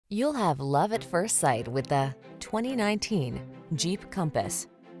You'll have love at first sight with the 2019 Jeep Compass.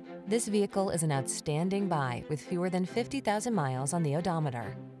 This vehicle is an outstanding buy with fewer than 50,000 miles on the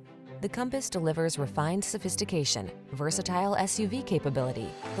odometer. The Compass delivers refined sophistication, versatile SUV capability,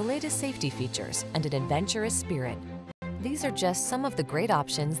 the latest safety features, and an adventurous spirit. These are just some of the great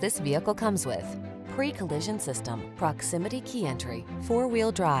options this vehicle comes with: pre-collision system, proximity key entry,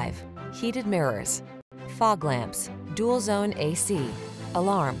 four-wheel drive, heated mirrors, fog lamps, dual zone AC,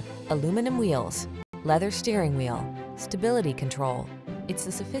 alarm, aluminum wheels, leather steering wheel, stability control. It's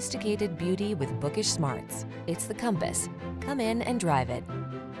the sophisticated beauty with bookish smarts. It's the Compass. Come in and drive it.